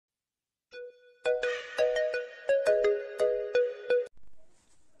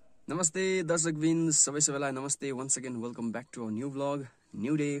नमस्ते दर्शकबिन सबैलाई नमस्ते once again welcome back to a new blog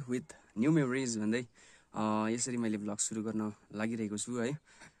new day with new memories भन्दै यसरी मैले ब्लग सुरु गर्न लागिरहेको छु है।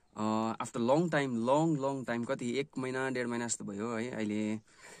 आफ्टर लङ टाइम कति 1 महिना 1.5 महिना जस्तो भयो है अहिले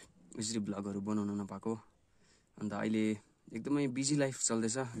यसरी ब्लगहरू बनाउन नपाएको। अन्त अहिले एकदमै बिजी लाइफ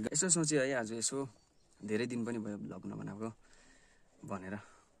चल्दैछ। यसो सोचे है आज यसो धेरै दिन पनि भयो ब्लग नबनाएको भनेर।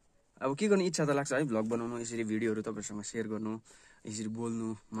 अब के गर्ने इच्छा त लाग्छ है ब्लग बनाउनु, यसरी भिडियोहरू तपाईहरुसँग शेयर गर्नु, यसरी बोल्नु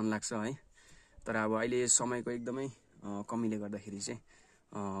मन लाग्छ है। तर अब अहिले समयको एकदमै कमीले गर्दाखेरि चाहिँ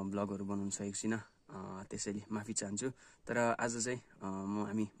ब्लगहरू बनाउन सकेको छैन, त्यसैले माफी चाहन्छु। तर आज चाहिँ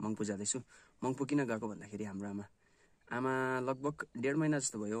हामी मङ्पू जाँदैछु। मङ्पू किन गएको भन्दाखेरि हाम्रो आमा लगभग 1.5 महिना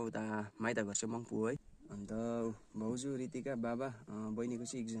जस्तो भयो उता माइता घर चाहिँ मङ्पू है। अन्त भाउजू रितिका बाबा बहिनीको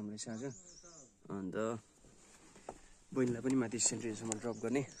चाहिँ एक्जाम रहेछ आज। अन्त बहिनीलाई पनि माथि सेन्ट्रेसम्म ड्रप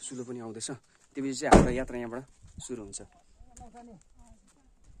गर्ने सुलो पनि आउँदैछ। त्यसपछि चाहिँ हाम्रो यात्रा यहाँबाट सुरु हुन्छ।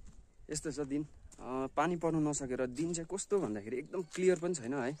 यस्तो छ दिन, पानी पर्नु नसकेर दिन चाहिँ कस्तो भन्दाखेरि एकदम क्लियर पनि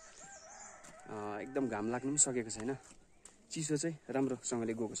छैन है, एकदम घाम लाग्नु पनि सकेको छैन, चिसो चाहिँ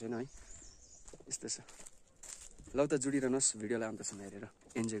राम्रोसँगले गएको छैन है। यस्तो छ। ल त जुडिरहनुहोस् भिडियोलाई अन्तसम्म हेरेर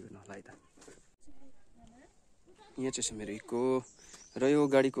इन्जोय गर्नु होला है त। यहाँ चाहिँ छ मेरो इको र यो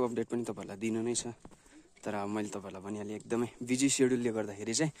गाडीको अपडेट पनि तपाईहरुलाई दिनु नै छ। तर अब मैले तपाईहरुलाई भनिहालेँ एकदमै बिजी सेड्युलले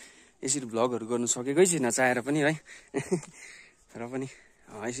गर्दाखेरि चाहिँ यसरी भ्लगहरू गर्नु सकेकै छैन चाहेर पनि है। र पनि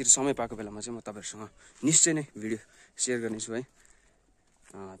यसरी समय पाएको बेलामा चाहिँ म तपाईहरुसँग निश्चय नै भिडियो शेयर गर्नेछु है।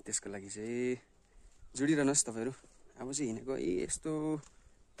 त्यसको लागि चाहिँ जुडिरहनुहोस् तपाईहरु। अब चाहिँ हिँडेको यस्तो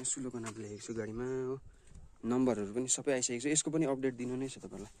सुलोको नाम लेखेको छु गाडीमा हो, नम्बरहरू पनि सबै आइसकेको छ। यसको पनि अपडेट दिनु नै छ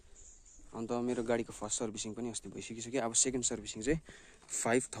तपाईहरुलाई। अन्त मेरो गाडीको फर्स्ट सर्भिसिङ पनि अस्ति भइसकिसक्यो। अब सेकेन्ड सर्भिसिङ चाहिँ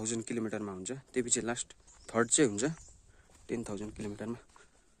 5000 किलोमिटरमा हुन्छ, त्यसपछि लास्ट थर्ड चाहिँ हुन्छ 10000 किलोमिटरमा।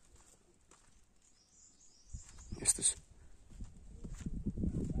 यस्तो छ।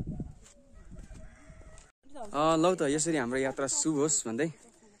 ल त यसरी हाम्रो यात्रा शुभ होस् भन्दै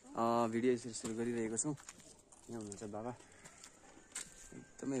भिडियो यसरी सुरु गरिरहेको छौँ। यहाँ हुनुहुन्छ बाबा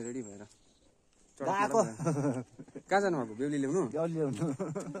एकदमै रेडी भएर। कहाँ जानुभएको? बेहुली ल्याउनु?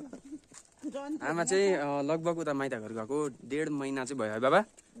 आमा चाहिँ लगभग उता माइता घर गएको 1.5 महिना चाहिँ भयो है बाबा।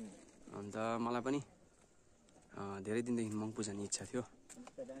 अन्त मलाई पनि धेरै दिनदेखि मङ्पू जाने इच्छा थियो।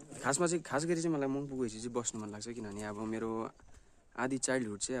 खास गरी चाहिँ मलाई मङ्पू गएपछि चाहिँ बस्नु मन लाग्छ, किनभने अब मेरो आधी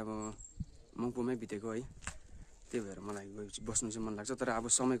चाइल्डहुड चाहिँ अब मङ्पूमै बितेको है। त्यही भएर मलाई गएपछि बस्नु चाहिँ मन लाग्छ। तर अब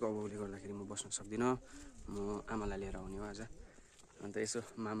समयको अभावले गर्दाखेरि म बस्न सक्दिनँ। म आमालाई लिएर आउने हो आज। अन्त यसो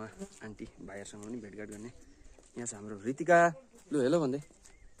मामा आन्टी भाइहरूसँग पनि भेटघाट गर्ने। यहाँ छ हाम्रो रितिका, लु हेलो भन्दै।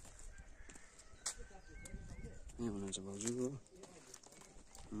 यहाँ हुनुहुन्छ भाउजू,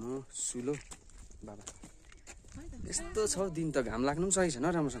 म सुलो बाबा। यस्तो छ दिन त घाम लाग्नु पनि सकेको छैन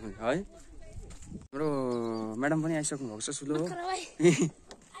राम्रोसँगले है। हाम्रो म्याडम पनि आइसक्नु भएको छ सुलो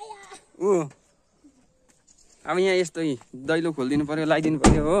हो। अब यहाँ यस्तो दैलो खोलिदिनु पर्यो, लगाइदिनु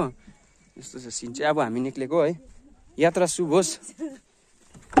पर्यो हो। यस्तो छ सिन चाहिँ। अब हामी निक्लेको है, यात्रा शुभ होस्।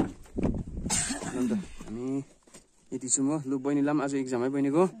 अन्त हामी यति छु म। लु बहिनीलाई पनि आज एक्जाम है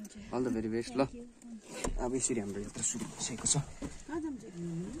बहिनीको, अल द भेरी बेस्ट। ल अब यसरी हाम्रो यात्रा सुरु भइसकेको छ।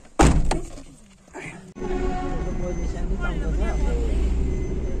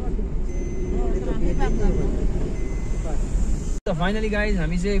 फाइनली गाइज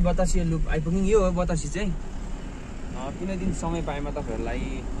हामी चाहिँ बतासी लुप आइपुग्यौँ। यो हो बतासी चाहिँ। कुनै दिन समय पाएमा तपाईहरुलाई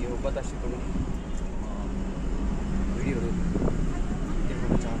यो बतासीको भिडियोहरू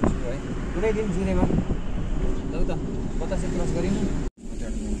देखाउन चाहन्छु है, कुनै दिन जुनेमा। ल त बतासी क्रस गऱ्यौँ।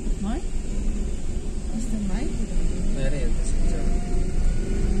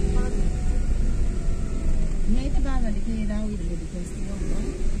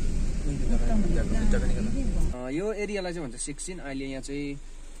 यो एरियालाई चाहिँ भन्छ 16। अहिले यहाँ चाहिँ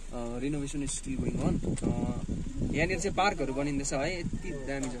रिनोभेसन स्टिल गोइङ अन। यहाँनिर चाहिँ पार्कहरू बनिँदैछ है। यति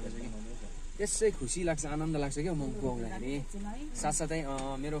दामी जग्गा छ कि त्यसै खुसी लाग्छ, आनन्द लाग्छ क्या मङ्पू आउँदाखेरि। साथसाथै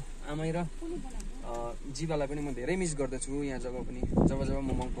मेरो आमै र जीवालाई पनि म धेरै मिस गर्दछु यहाँ जब पनि, जब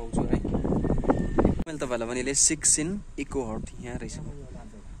म मङ्पू आउँछु है। मैले तपाईँलाई भनेले 16 इको हट यहाँ रहेछ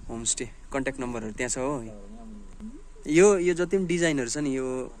होमस्टे। कन्ट्याक्ट नम्बरहरू त्यहाँ छ हो। यो जति पनि डिजाइनहरू छ नि,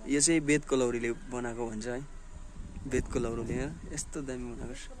 यो चाहिँ बेतको लौरीले बनाएको भन्छ है। बेतको लौरीले यस्तो दामी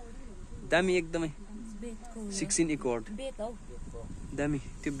बनाएको छ, दामी एकदमै। 16 इको हट दामी।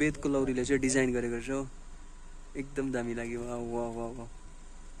 त्यो बेतको लौरीले चाहिँ डिजाइन गरेको छ, एकदम दामी लाग्यो। वाह वाह वाह वाह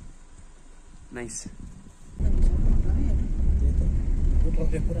नाइस।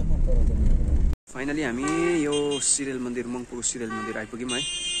 फाइनली हामी यो सिरियल मन्दिर, मङ्पूको सिरियल मन्दिर आइपुग्यौँ है।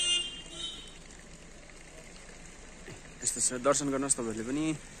 यस्तो छ। दर्शन गर्नुहोस् तपाईहरुले पनि,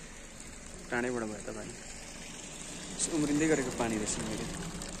 टाढैबाट भयो तपाईहरु। उम्रिँदै गरेको पानी रहेछ।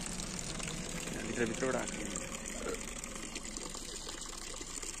 भित्रबाट आएको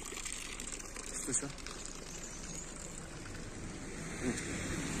यस्तो छ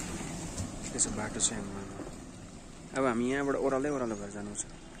त्यसो बाटो छ यहाँ अब हामी यहाँबाट ओह्रालै भएर जानुपर्छ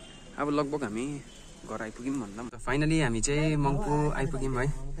अब लगभग हामी घर आइपुग्यौँ भन्दा फाइनली हामी चाहिँ मङ्पू आइपुग्यौँ है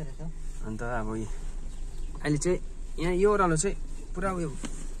अन्त अब अहिले चाहिँ यहाँ यो ओह्रालो चाहिँ पुरा उयो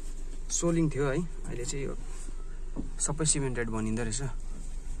सोलिङ थियो है अहिले चाहिँ यो सबै सिमेन्टेड बनिँदो रहेछ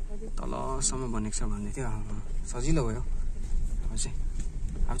तलसम्म बनेको छ भन्दै थियो सजिलो भयो अब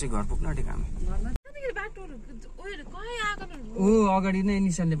चाहिँ घर पुग्न आँटेको हामी ओ अगाडि नै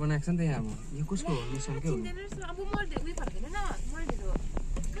निशानले बनाएको छ नि त यहाँ अब यो कसको हो निशान के हो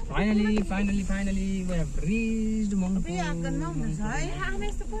finally we have reached Mungpoo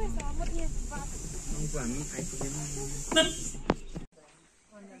हामी आइपुग्यौँ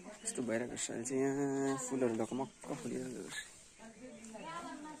यस्तो भइरहेको छ चाहिँ यहाँ फुलहरू ढकमक्क फुलिरहेको छ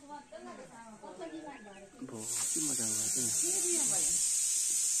के मजा आउँछ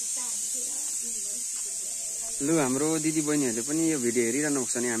लु हाम्रो दिदी बहिनीहरूले पनि यो भिडियो हेरिरहनु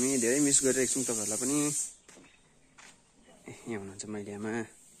भएको छ नि हामी धेरै मिस गरिरहेको छौँ तपाईँहरूलाई पनि यहाँ हुनुहुन्छ मैले आमा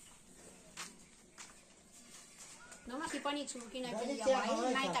नमस्ते पनि छु किनकि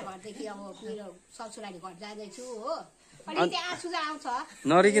माइता घरदेखि अब मेरो ससुराली घर जाँदैछु हो अनि त्यहाँ आँसु आउँछ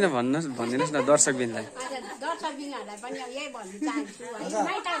नरिकिन भनिदिनुहोस् न दर्शकबिनलाई दर्शकबिनहरूलाई पनि अब यही भन्न चाहन्छु है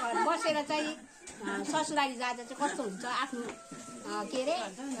माइता घर बसेर चाहिँ ससुराली जाँदा चाहिँ कस्तो हुन्छ आफ्नो के अरे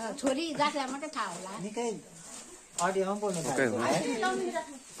छोरी जाँदा मात्रै थाहा होला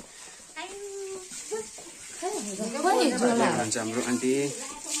हाम्रो आन्टी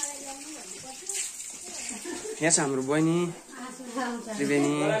यहाँ छ हाम्रो बहिनी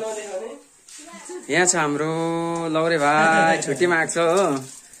त्रिवेणी यहाँ छ हाम्रो लौरे भाइ छुट्टीमा आएको छ हो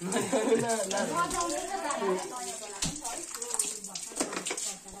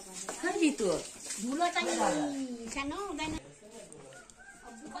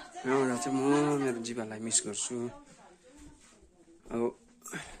चाहिँ म मेरो जीवनलाई मिस गर्छु अब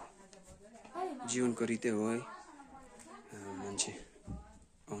जीवनको रीति हो है मान्छे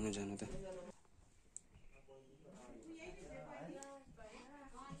आउनु जानु त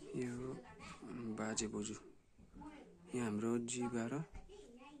यो बाजे बोजू यहाँ हाम्रो जीवा र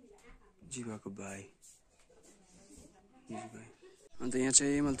जीवाको भाइ अन्त यहाँ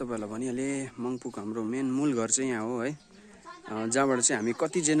चाहिँ मैले तपाईँहरूलाई भनिहालेँ मङ्पुको हाम्रो मेन मूल घर चाहिँ यहाँ हो है जहाँबाट चाहिँ हामी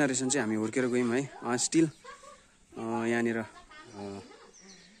कति जेनेरेसन चाहिँ हामी हुर्केर गयौँ है स्टिल यहाँनिर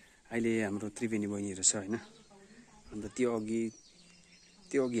अहिले हाम्रो त्रिवेणी बहिनीहरू छ होइन अन्त त्यो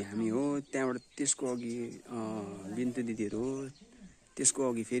अघि हामी हो त्यहाँबाट त्यसको अघि बिन्तु दिदीहरू हो त्यसको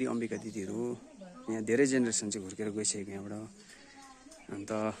अघि फेरि अम्बिका दिदीहरू हो यहाँ धेरै जेनेरेसन चाहिँ हुर्केर गइसकेको यहाँबाट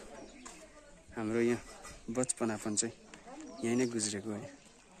अन्त हाम्रो यहाँ बचपनापन चाहिँ यहीँ नै गुज्रेको है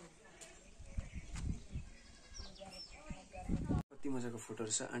कति मजाको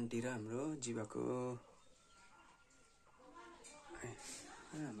फोटोहरू छ आन्टी र हाम्रो जीवाको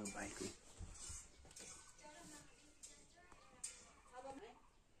हाम्रो भाइको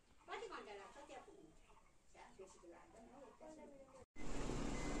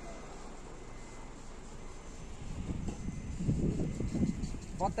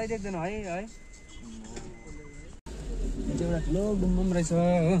पत्तै देख्दैन है एउटा ठुलो गुम्बम रहेछ हो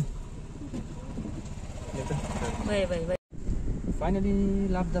फाइनली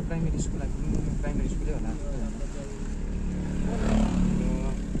लाप्दा प्राइमेरी स्कुल प्राइमेरी स्कुलै होला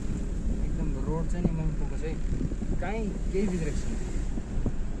एकदम रोड चाहिँ नि मङ्पुको चाहिँ कहीँ केही बिग्रेको छैन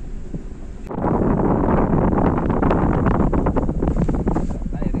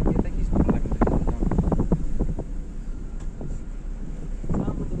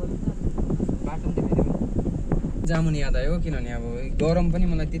जामुनी याद आयो किनभने अब गरम पनि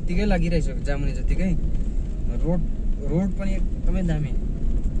मलाई त्यत्तिकै लागिरहेछ जामुनी जतिकै रोड पनि एकदमै दामी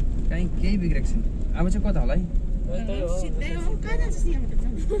कहीँ केही बिग्रेको छैन अब चाहिँ कता होला है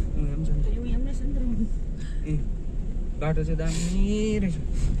ए बाटो चाहिँ दामी रहेछ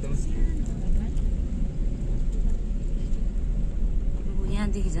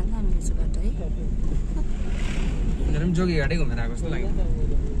यहाँदेखि झन् दामी रहेछ बाटो है उनीहरू पनि जोगी घाटै घुमेर आएको जस्तो लाग्यो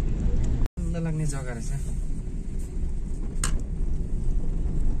लाग्ने जग्गा रहेछ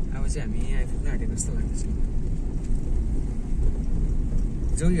अब चाहिँ हामी आइपुग्न आँटेको जस्तो लाग्दैछ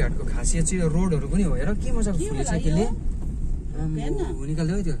जोगी घाटको खासियत चाहिँ यो रोडहरू पनि हो हेर के मजाको फुलेछ त्यसले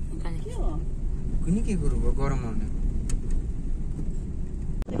निकाल्दै हो त्यो कुनै के कुरो भयो गरममा हुने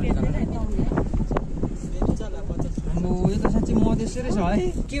हाम्रो यो त साँच्ची मधेसै रहेछ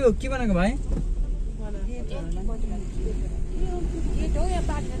है के बनाएको भाइ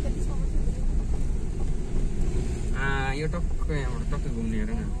यो टक्कै यहाँबाट टक्कै घुम्ने हेर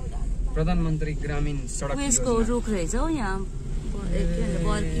न प्रधानमन्त्री ग्रामीण सडक यसको रुख रहेछ हौ यहाँ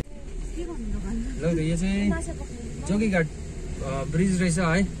ल त यो चाहिँ जोगीघाट ब्रिज रहेछ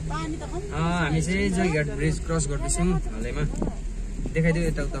है हामी चाहिँ जोगीघाट ब्रिज क्रस गर्दैछौँ हालैमा देखाइदियो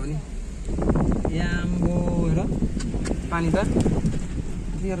यताउता पनि यहाँ आम्बो हेर पानी त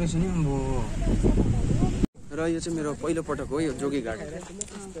क्लियर रहेछ नि आम्बो र यो चाहिँ मेरो पहिलो पटक हो यो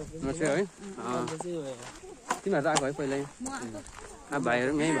जोगीघाटमा चाहिँ है तिमीहरू आएको है पहिला अब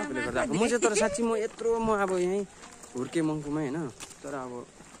भाइहरू यहीँ भएकोले गर्दा आएको म चाहिँ तर साँच्ची म यत्रो म अब यहीँ हुर्के मङ्पुमा होइन तर अब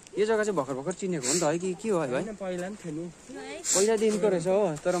यो जग्गा चाहिँ भर्खर भर्खर चिनेको हो नि त है कि के हो है पहिला पनि थियो नि पहिलादेखिको रहेछ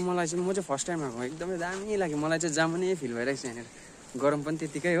हो तर मलाई चाहिँ म चाहिँ फर्स्ट टाइम आएको एकदमै दामी लाग्यो मलाई चाहिँ जामुनै फिल भइरहेको छ यहाँनिर गरम पनि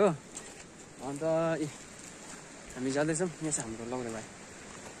त्यत्तिकै हो अन्त हामी जाँदैछौँ यहाँ चाहिँ हाम्रो लौरे भाइ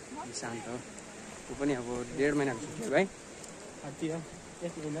शान्त हो ऊ पनि अब 1.5 महिनाको छुट्टी भाइ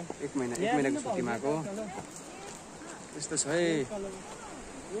 1 महिनाको छुट्टीमा आएको यस्तो छ है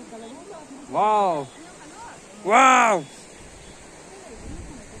वाउ वाउ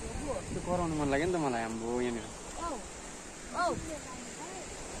त्यो कराउनु मन लाग्यो नि त मलाई हाम्रो यहाँनिर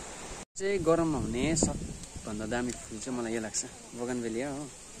चाहिँ गरममा हुने सबभन्दा दामी फुल चाहिँ मलाई यो लाग्छ बगानबेलिया हो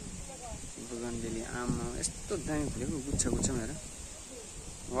बगानबेली आमा यस्तो दामी फुलेको गुच्छा गुच्छा हेर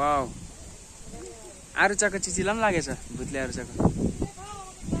वाउ आरुचाको चिचिला पनि लागेछ भुत्ले आरुचाको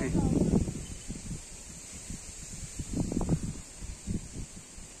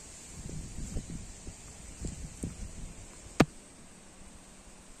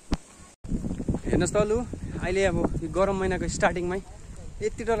हेर्नुहोस् त लु अहिले अब यो गरम महिनाको स्टार्टिङमै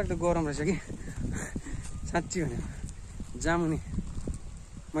यति डरलाग्दो गरम रहेछ कि साँच्ची भने जामुने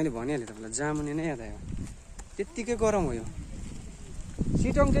मैले भनिहालेँ तपाईँलाई जामुने नै याद आयो त्यत्तिकै गरम हो यो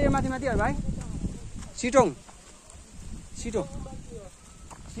सिटोङ चाहिँ यो माथि माथि है भाइ सिटोङ सिटोङ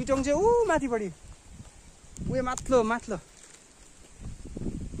सिटोङ चाहिँ ऊ माथिपट्टि उयो माथ्लो माथ्लो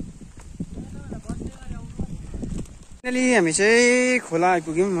फाइनली हामी चाहिँ खोला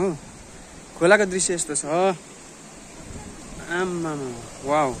आइपुग्यौँ हो खोलाको दृश्य यस्तो छ आम्मा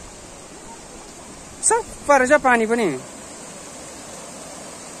वाउ सफा रहेछ पानी पनि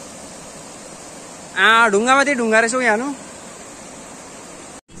ढुङ्गामाथि ढुङ्गा रहेछ हौ यहाँ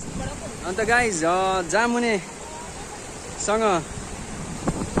अन्त गाइज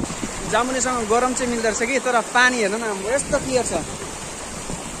जामुनेसँग गरम चाहिँ मिल्दो रहेछ कि तर पानी हेर्नु न हाम्रो यस्तो क्लियर छ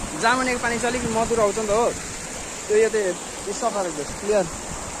जामुनेको पानी चाहिँ अलिक मधुर आउँछ नि त हो त्यो यो चाहिँ सफा रहेछ क्लियर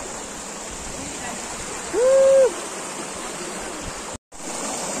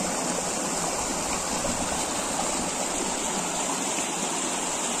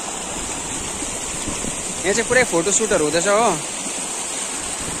यहाँ चाहिँ पुरै फोटो सुटहरू हुँदैछ हो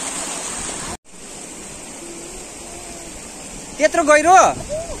त्यत्रो गहिरो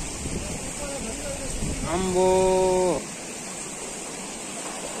अम्बो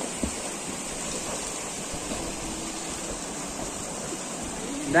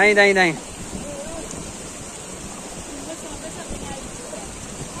दाई दाई दाई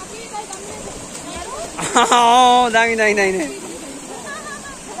दामी दामी दामी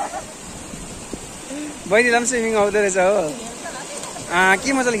बहिनीलाई पनि स्विमिङ आउँदो रहेछ हो के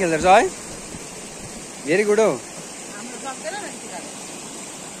मजाले खेल्दो रहेछ है भेरी गुड हो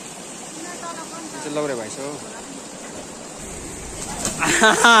लौरे भाइ छ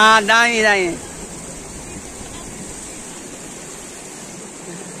दामी दामी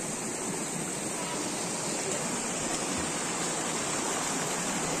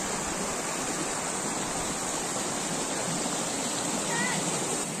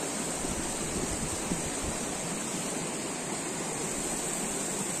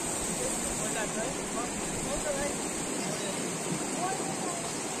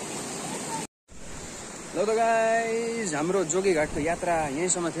ल त गाइस हाम्रो जोगीघाटको यात्रा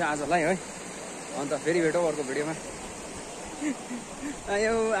यहीँसम्म थियो आजलाई है अन्त फेरि भेटौँ अर्को भिडियोमा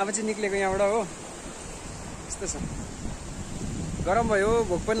यो अब चाहिँ निक्लेको यहाँबाट हो यस्तो छ गरम भयो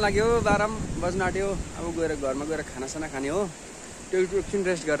भोक पनि लाग्यो 12 बज्न आँट्यो अब गएर घरमा गएर खानासाना खाने हो त्यो एकछिन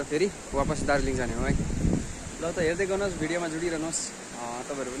रेस्ट गरेर फेरि वापस दार्जिलिङ जाने हो है ल त हेर्दै गर्नुहोस् भिडियोमा जोडिरहनुहोस्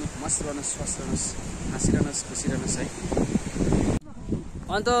तपाईँहरू पनि मस्त रहनुहोस् स्वस्थ रहनुहोस् हाँसिरहनुहोस् खुसी रहनुहोस् है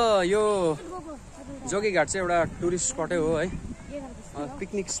अन्त यो जोगीघाट चाहिँ एउटा टुरिस्ट स्पटै हो है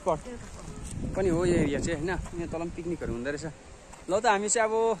पिकनिक स्पट पनि हो यो एरिया चाहिँ होइन यहाँ तल पनि पिकनिकहरू हुँदो रहेछ ल त हामी चाहिँ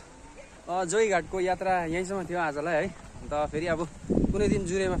अब जोगीघाटको यात्रा यहीँसम्म थियो आजलाई है अन्त फेरि अब कुनै दिन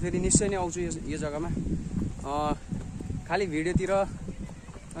जुरेमा फेरि निश्चय नै आउँछु यो जग्गामा खालि भिडियोतिर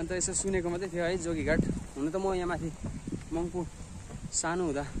अन्त यसो सुनेको मात्रै थियो है जोगीघाट हुन त म यहाँ माथि मङ्पू सानो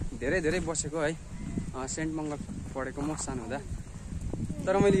हुँदा धेरै बसेको है सेन्ट मङ्गल पढेको म सानो हुँदा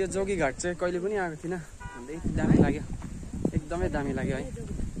तर मैले यो जोगीघाट चाहिँ कहिले पनि आएको थिइनँ अन्त यति दामी लाग्यो एकदमै दामी लाग्यो है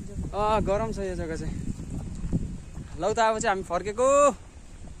गरम छ यो जग्गा चाहिँ। लौ त अब चाहिँ हामी फर्केको।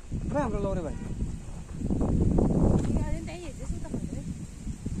 पुरा हाम्रो लौरे भाइ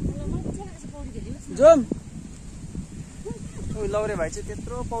जाउँ। लौरे भाइ चाहिँ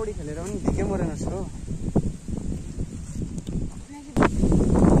त्यत्रो पौडी खेलेर पनि ढिके मरेन हो।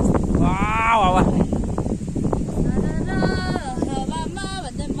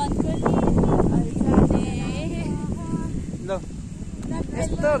 ल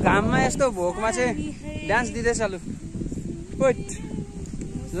यस्तो घाममा यस्तो भोकमा चाहिँ डान्स दिँदैछ। लु पोइट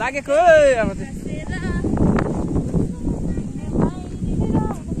लागेको अब चाहिँ।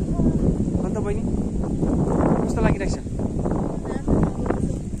 अन्त बहिनी कस्तो लागिरहेको छ?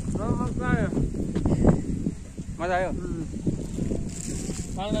 मजा आयो।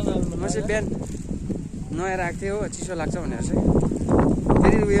 म चाहिँ बिहान नुहाएर आएको थिएँ हो, चिसो लाग्छ भनेर चाहिँ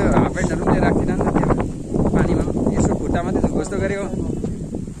फेरि उयो हाफ प्यान्टहरू पनि लिएर आएको थिएन नि त। त्यो पानीमा यसो खुट्टा मात्रै घोस्तो गरेँ हो।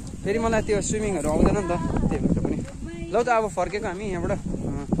 फेरि मलाई त्यो स्विमिङहरू आउँदैन नि त, त्यही भएर पनि। ल त अब फर्केको हामी यहाँबाट।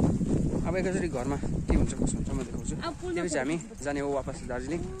 अब एकैचोटि घरमा के हुन्छ कसो हुन्छ म देखाउँछु। त्यसपछि हामी जाने हो वापस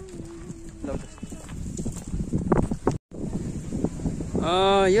दार्जिलिङ। ल त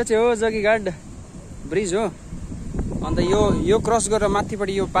यो चाहिँ हो जोगी घाट ब्रिज हो। अन्त यो क्रस गरेर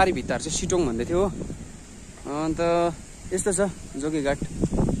माथिपट्टि यो पारी भित्ताहरू चाहिँ सिटोङ भन्दै थियो हो। अन्त यस्तो छ जोगी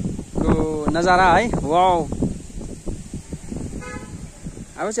घाटको नजारा है। वाउ।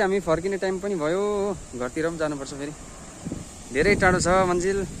 अब चाहिँ हामी फर्किने टाइम पनि भयो, घरतिर पनि जानुपर्छ फेरि। धेरै टाढो छ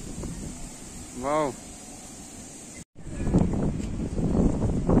मन्जिल। वाउ।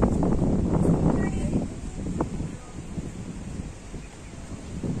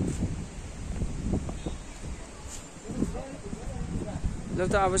 ल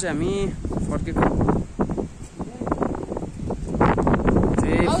त अब चाहिँ हामी फर्केको।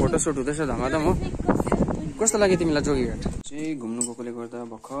 फोटोसुट हुँदैछ धमाधम हो। कस्तो लाग्यो तिमीलाई जोगी घाट चाहिँ? घुम्नु गएकोले गर्दा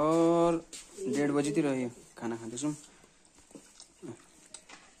भर्खर 1:30 बजीतिर यो खाना खाँदैछौँ।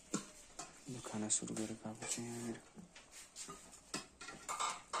 खाना सुरु गरेको अब चाहिँ यहाँनिर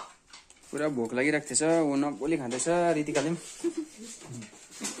पुरा भोक लागिरहेको थिएछ। ऊ नपोली खाँदैछ, रितिकाले पनि।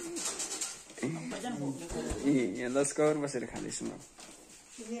 यहाँ लस्कर बसेर खाँदैछौँ।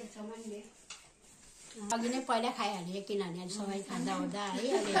 अघि नै पहिला खाइहाल्यो किनभने सबै खाँदा ओर्दा है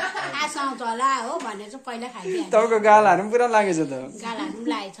अहिले आश आउँछ होला हो भनेर चाहिँ पहिला खाइदियो। तपाईँको गालाहरू पनि पुरा लागेछ त। गालाहरू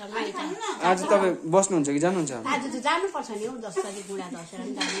पनि लागेछ माइत। आज तपाईँ बस्नुहुन्छ कि जानुहुन्छ? आज त जानुपर्छ नि हौ, जसरी बुढा दसेर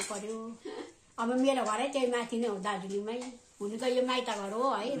पनि जानु पर्यो। अब मेरो घरै त्यही माथि नै हो दार्जिलिङमै। हुनु त यो माइत घर हो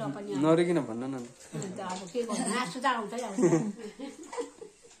है, र पनि नरिकिन भन्न न। अब के गर्नु, आँसु त आउँछ।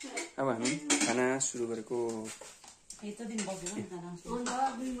 अब हामी खाना सुरु गरेको।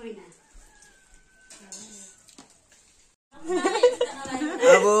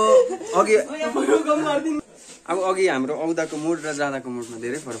 अब अघि हाम्रो आउँदाको मोड र जाँदाको मोडमा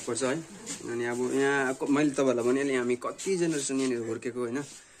धेरै फरक पर्छ है। अनि अब यहाँ मैले तपाईँहरूलाई भने हामी कति जेनेरेसन यहाँनिर हुर्केको होइन,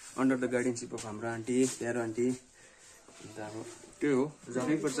 अन्डर द गाइडेन्सिप अफ हाम्रो आन्टी, प्यारो आन्टी। अन्त अब त्यो हो,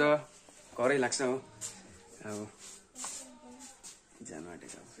 जानै पर्छ, घरै लाग्छ हो। अब जानु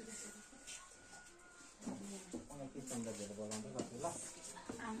आँटेको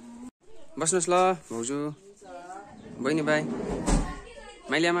बस्नुहोस् ल भाउजू, बहिनी भाइ।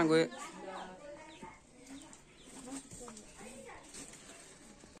 माइलियामा गयो।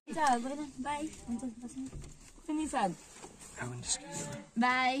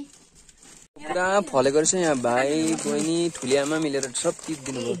 पुरा फलेको रहेछ यहाँ। भाइ बहिनी ठुली आमा मिलेर सब टिप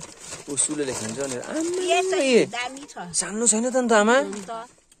दिनुभयो। ऊ सुलोले खान्छ भनेर। सानो छैन त अन्त आमा।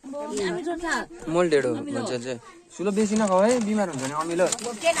 मोल्डेड हो भन्छ चाहिँ। सुलो बेसी नखाऊ है, बिमार हुन्छ नि अमिलो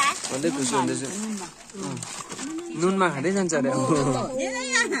भन्दै खुसी हुँदैछ। नुनमा खाँदै जान्छ अरे।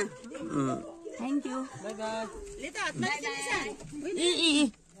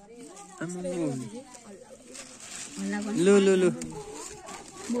 लु लु लु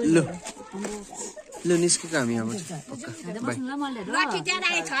लु लु निस्केको हामी अब।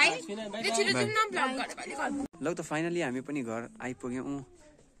 ल त फाइनली हामी पनि घर आइपुग्यौँ।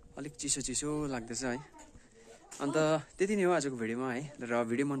 अलिक चिसो चिसो लाग्दैछ है। अन्त त्यति नै हो आजको भिडियोमा है। र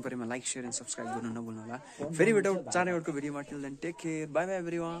भिडियो मन परेमा लाइक शेयर एन्ड सब्सक्राइब गर्नु नभुल्नु होला। फेरि भेटौँ 4 वटाको भिडियोमा। Till then take care, by by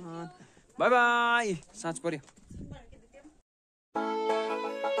everyone, by by. साँझ पर्यो।